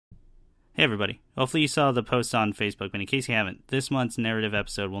Hey everybody. Hopefully you saw the post on Facebook, but in case you haven't, this month's narrative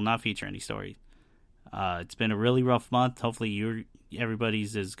episode will not feature any stories. It's been a really rough month. Hopefully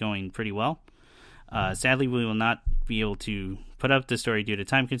everybody's is going pretty well. Sadly, we will not be able to put up the story due to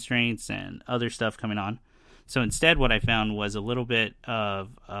time constraints and other stuff coming on. So instead, what I found was a little bit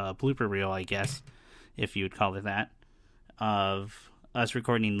of a blooper reel, I guess, if you would call it that, of us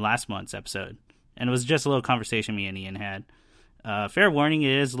recording last month's episode. And it was just a little conversation me and Ian had. Fair warning,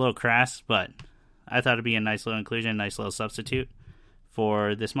 it is a little crass, but I thought it'd be a nice little inclusion, nice little substitute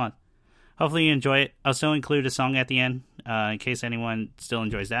for this month. Hopefully you enjoy it. I'll still include a song at the end, in case anyone still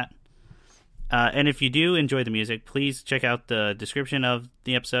enjoys that. And if you do enjoy the music, please check out the description of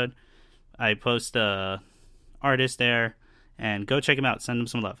the episode. I post the artist there, and go check him out. Send him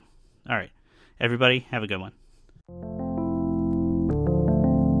some love. All right, everybody, have a good one.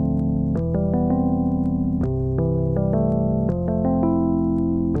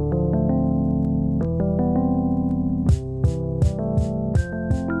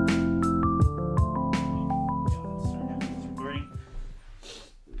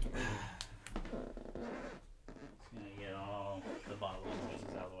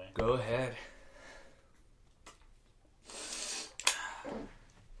 Go ahead.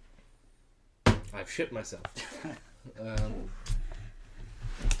 I've shit myself.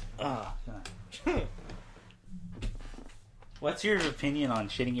 Oh, God. What's your opinion on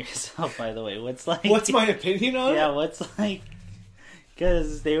shitting yourself, by the way? What's my opinion on it? Yeah,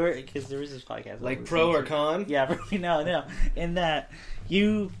 because there was this podcast. Like pro or con? Yeah, no. In that,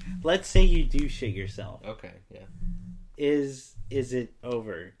 let's say you do shit yourself. Okay, yeah. Is it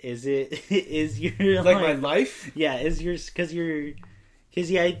over? Is your like my life? Yeah, because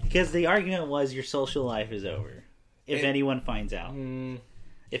the argument was your social life is over if anyone finds out.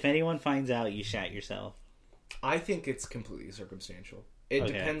 If anyone finds out you shat yourself, I think it's completely circumstantial. It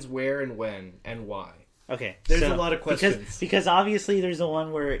depends where and when and why. Okay, there's a lot of questions because obviously there's the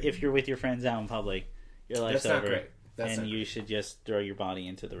one where if you're with your friends out in public, your life's over. That's not great. And you should just throw your body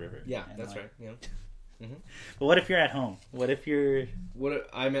into the river. Yeah, that's right. Yeah. Mm-hmm. But what if you're at home? What if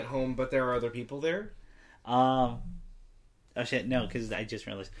I'm at home, but there are other people there? Oh shit, no, because I just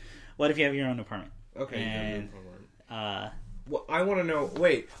realized. What if you have your own apartment? Okay. And well, I want to know.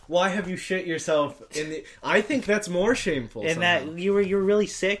 Wait, why have you shit yourself in the? I think that's more shameful. And that you were really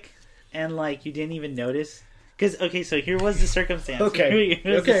sick, and like you didn't even notice. Because so here was the circumstance. The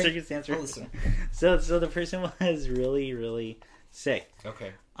circumstance. So the person was really, really sick.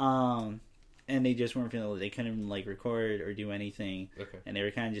 Okay. And they just weren't feeling. They couldn't like record or do anything. Okay. And they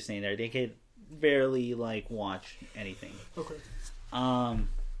were kind of just staying there. They could barely like watch anything. Okay.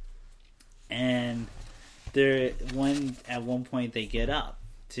 And at one point they get up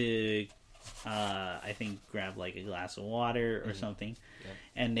to I think grab like a glass of water or something. Yeah.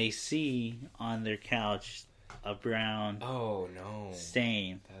 And they see on their couch a brown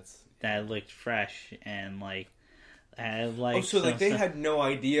stain that looked fresh and like had like they had no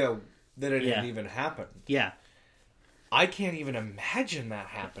idea that it had even happened. Yeah. I can't even imagine that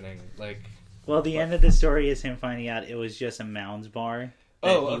happening. The end of the story is him finding out it was just a Mounds bar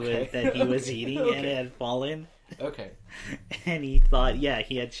that he was eating and it had fallen. Okay. And he thought,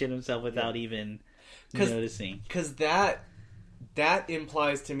 he had shit himself without even noticing. Because that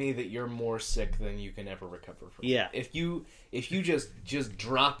implies to me that you're more sick than you can ever recover from. Yeah. If you just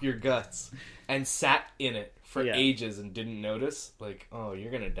drop your guts and sat in it for ages and didn't notice,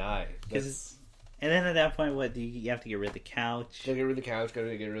 you're gonna die. And then at that point, what do you have to get rid of the couch? Gotta get rid of the couch.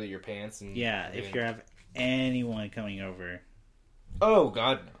 Gotta get rid of your pants. And if you have anyone coming over. Oh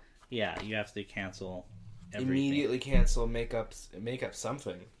God, no. Yeah, you have to cancel everything. Immediately cancel. Make up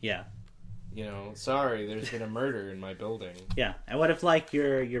something. Yeah. Sorry, there's been a murder in my building. Yeah, and what if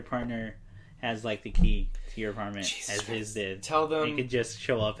your partner has the key to your apartment as his did? Tell them you could just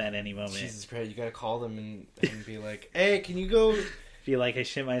show up at any moment. Jesus Christ, you gotta call them and be like, "Hey, can you go?" Be like, "I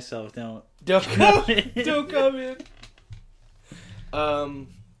shit myself. Don't come in."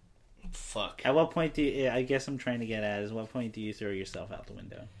 Fuck. At what point I guess I'm trying to get at is what point do you throw yourself out the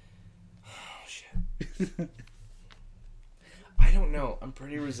window? Oh shit. I don't know. I'm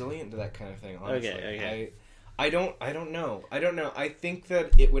pretty resilient to that kind of thing, honestly. Okay. I don't know. I think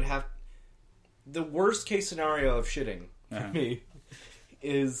that it would have the worst case scenario of shitting for me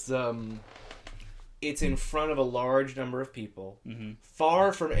is it's in front of a large number of people,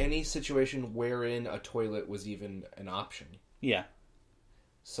 far from any situation wherein a toilet was even an option. Yeah.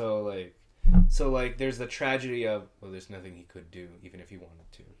 So there's the tragedy of, there's nothing he could do, even if he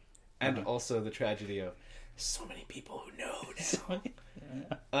wanted to. And also the tragedy of, so many people who know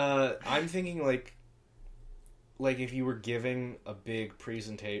now. I'm thinking like if you were giving a big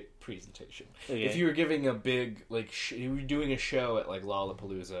presentation. Okay. If you were giving a big you were doing a show at like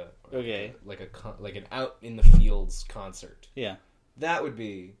Lollapalooza. Or Okay. Like an out in the fields concert. Yeah. That would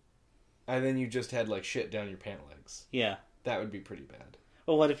be, and then you just had like shit down your pant legs. Yeah. That would be pretty bad.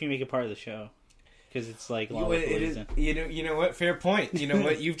 Well, what if you make it part of the show? Because it's like Lollapalooza. You know what? Fair point. You know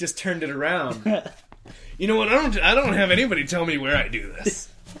what? You've just turned it around. You know what? I don't have anybody tell me where I do this.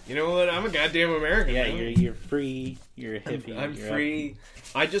 You know what? I'm a goddamn American. Yeah, man. you're free. You're a hippie. I'm you're free.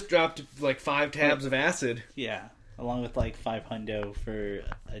 I just dropped like 5 tabs of acid. Yeah, along with like $500 for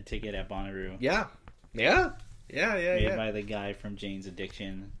a ticket at Bonnaroo. Yeah. Made by the guy from Jane's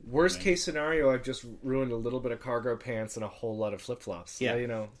Addiction. Worst case scenario, I've just ruined a little bit of cargo pants and a whole lot of flip flops. Yeah, you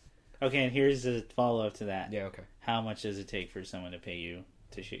know. Okay, and here's the follow up to that. Yeah. Okay. How much does it take for someone to pay you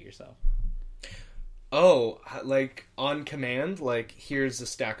to shit yourself? Oh, like on command? Like, here's a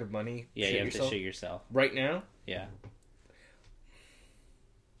stack of money. Yeah, you have to shit yourself. Right now? Yeah.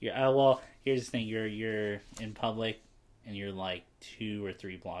 Well, here's the thing. You're in public, and you're like 2 or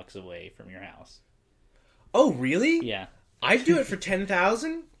 3 blocks away from your house. Oh, really? Yeah. I'd do it for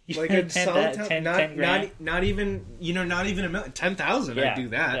 10,000? Like a solid 10 grand? Not even, not even a million. 10,000, Yeah, I'd do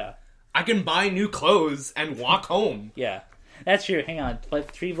that. yeah. I can buy new clothes and walk home. Yeah. That's true. Hang on.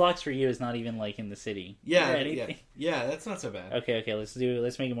 But 3 blocks for you is not even like in the city. Yeah, that's not so bad. Okay. Let's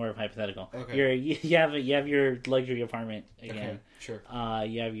make it more hypothetical. Okay. You have your luxury apartment again. Okay, sure.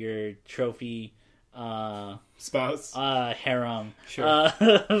 You have your trophy Spouse. harem. Sure.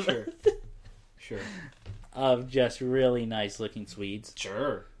 Sure. Of just really nice looking Swedes.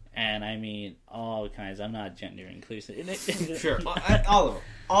 Sure. And I mean all kinds. I'm not gender inclusive. Sure. All of them.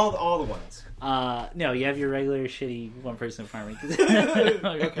 All the ones. No, you have your regular shitty 1-person apartment.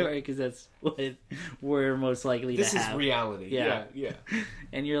 Okay. Because that's what we're most likely to have. This is reality. Yeah.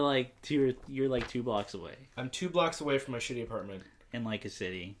 And you're like 2 blocks away. I'm 2 blocks away from my shitty apartment. In like a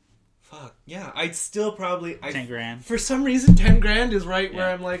city. Fuck. Yeah, I'd still probably... 10 grand. For some reason, 10 grand is right where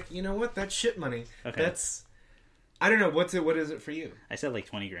I'm like, you know what? That's shit money. Okay. That's... I don't know. What is it for you? I said like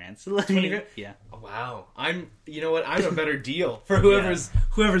 20 grand. So 20 grand? Yeah. Oh, wow. You know what? I'm a better deal for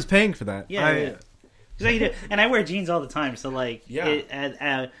whoever's paying for that. Yeah. And I wear jeans all the time, so like,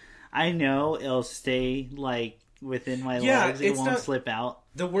 I know it'll stay like within my legs. It won't slip out.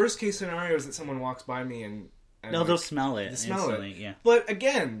 The worst case scenario is that someone walks by me and no, they'll smell it. Instantly. Yeah. But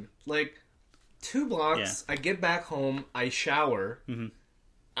again, like 2 blocks, I get back home, I shower,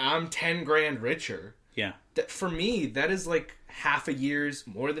 I'm 10 grand richer. Yeah. For me, that is like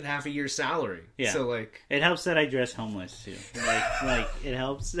more than half a year's salary. Yeah. So like, it helps that I dress homeless too. Like it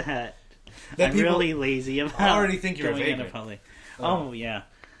helps that I'm really lazy about. I already think you're a going vagrant. into public. Oh yeah.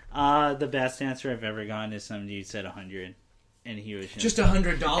 The best answer I've ever gotten is somebody said 100, and he was just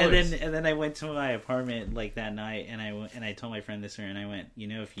 $100. And then I went to my apartment like that night, and I told my friend this, and I went,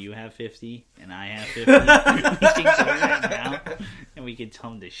 if you have 50 and I have 50, we can go right now, and we could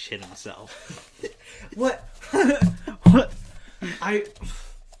tell him to shit himself. What? I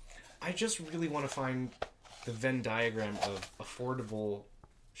just really want to find the Venn diagram of affordable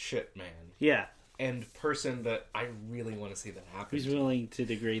shit man. Yeah. And person that I really want to see that happen. Who's willing to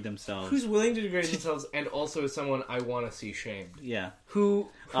degrade themselves. Who's willing to degrade themselves and also someone I want to see shamed. Yeah. Who...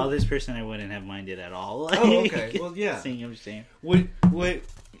 Oh, this person I wouldn't have minded at all. Oh, okay. Well, yeah. Seeing him shamed. Would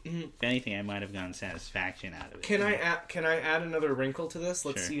if anything, I might have gotten satisfaction out of it. Can I add another wrinkle to this?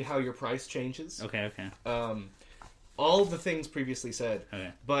 Let's see how your price changes. Okay. All the things previously said.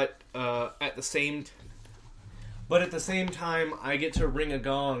 Okay. But at the same time, I get to ring a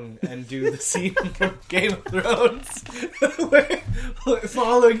gong and do the scene from Game of Thrones,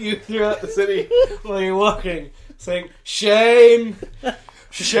 following you throughout the city while you're walking, saying "Shame,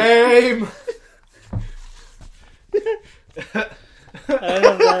 shame." I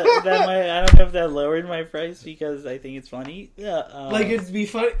don't know if that lowered my price because I think it's funny. Like it'd be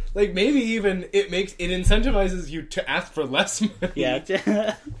funny. Like maybe even it incentivizes you to ask for less money.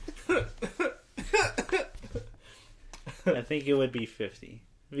 Yeah. I think it would be 50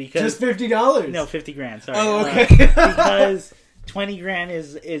 because just $50. No, 50 grand. Sorry. Oh, okay. Because 20 grand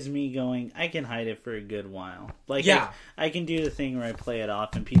is me going. I can hide it for a good while. Like, I can do the thing where I play it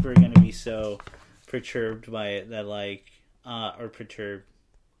off, and people are going to be so perturbed by it that or perturbed,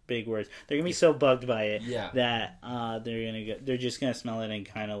 big words. They're gonna be so bugged by it that they're just gonna smell it and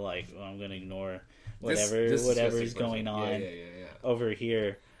kind of like, well, I'm gonna ignore whatever's going on over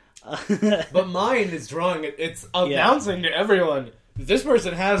here. But mine is drawing it. It's announcing to everyone this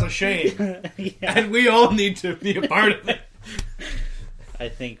person has a shame, and we all need to be a part of it. I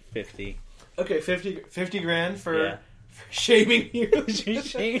think 50. Okay, 50 grand for shaming you.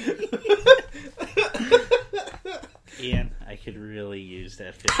 Ian, I could really use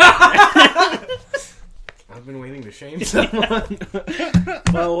that 50. I've been waiting to shame someone.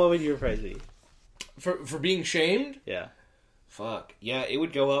 Well, what would your price be? For being shamed? Yeah. Fuck. Yeah, it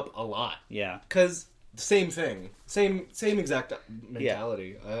would go up a lot. Yeah. Because same thing. Same exact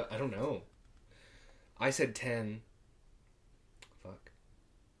mentality. Yeah. I don't know. I said 10. Fuck.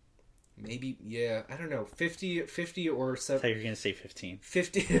 Maybe, yeah, I don't know. 50 or 7. I thought you were going to say 15.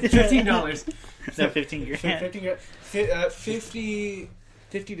 $15. No, 15 grand. 50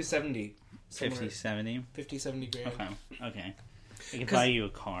 to 70. 50, 70? 50, 70 grand. Okay. I can buy you a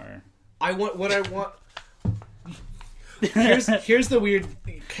car. I want... Here's the weird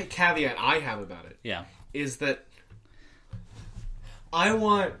caveat I have about it. Yeah. Is that I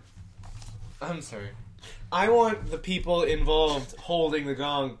want the people involved holding the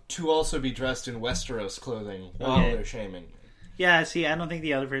gong to also be dressed in Westeros clothing while they're shaming. Yeah, see, I don't think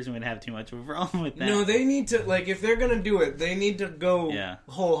the other person would have too much of a problem with that. No, they need to, like, if they're gonna do it, they need to go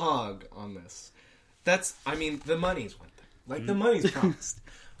whole hog on this. The money's one thing. Like, the money's promised.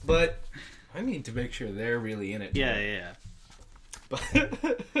 But I need to make sure they're really in it. Yeah. But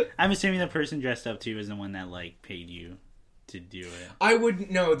I'm assuming the person dressed up too is the one that, like, paid you to do it. I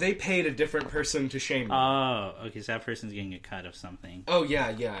wouldn't know. They paid a different person to shame me. Oh, okay. So that person's getting a cut of something. Oh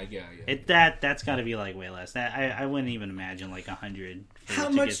yeah. That's got to be like way less. That I wouldn't even imagine like 100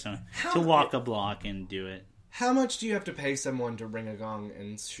 to walk a block and do it. How much do you have to pay someone to ring a gong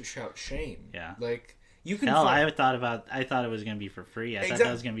and shout shame? Yeah, like you can. Hell, I thought it was going to be for free. I thought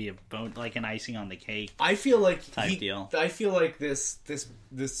that was going to be like an icing on the cake. I feel like deal. I feel like this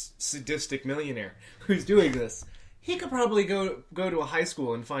sadistic millionaire who's doing this. He could probably go to a high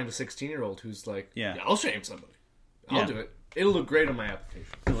school and find a 16-year-old who's like, yeah, I'll shame somebody. I'll do it. It'll look great on my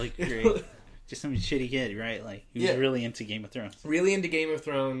application. It'll look great. Just some shitty kid, right? Like, who's really into Game of Thrones. Really into Game of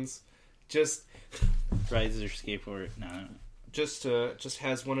Thrones. Just... rides their skateboard. No. Just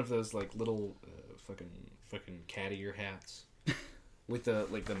has one of those, like, little fucking cat ear hats. With the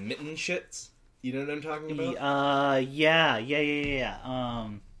mitten shits. You know what I'm talking about? Yeah.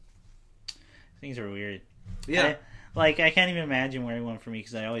 Things are weird. Yeah. I can't even imagine wearing one for me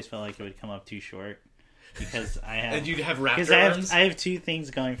because I always felt like it would come up too short. Because I have... And you'd have raptor arms? I have two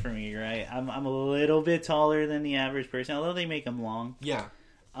things going for me, right? I'm a little bit taller than the average person, although they make them long. Yeah.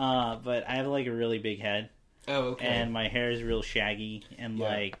 But I have, like, a really big head. Oh, okay. And my hair is real shaggy and,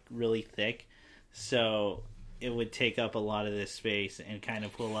 like, really thick. So it would take up a lot of this space and kind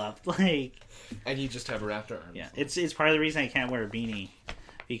of pull up, like... And you just have raptor arms. Yeah. It's part of the reason I can't wear a beanie.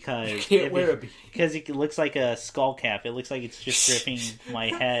 Because because it looks like a skull cap. It looks like it's just stripping my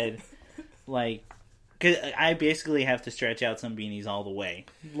head. Like, cause I basically have to stretch out some beanies all the way,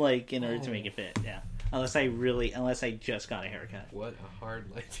 like in order to make it fit. Yeah, unless I just got a haircut. What a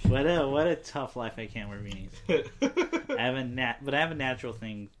hard life. What a tough life. I can't wear beanies. I have a natural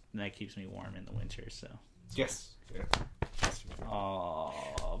thing that keeps me warm in the winter. So yes. Yeah. Oh,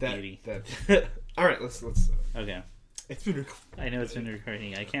 beauty. All right. Let's. Okay. It's been recording. I know it's been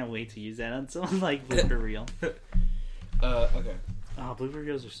recording. I can't wait to use that on someone like blooper reel. Okay. Oh, blooper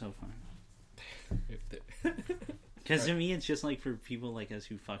reels are so fun. Because to me, it's just like for people like us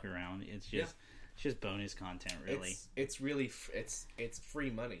who fuck around. It's just bonus content, really. It's really it's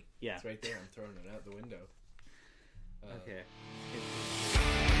free money. Yeah, it's right there. I'm throwing it out the window. Okay.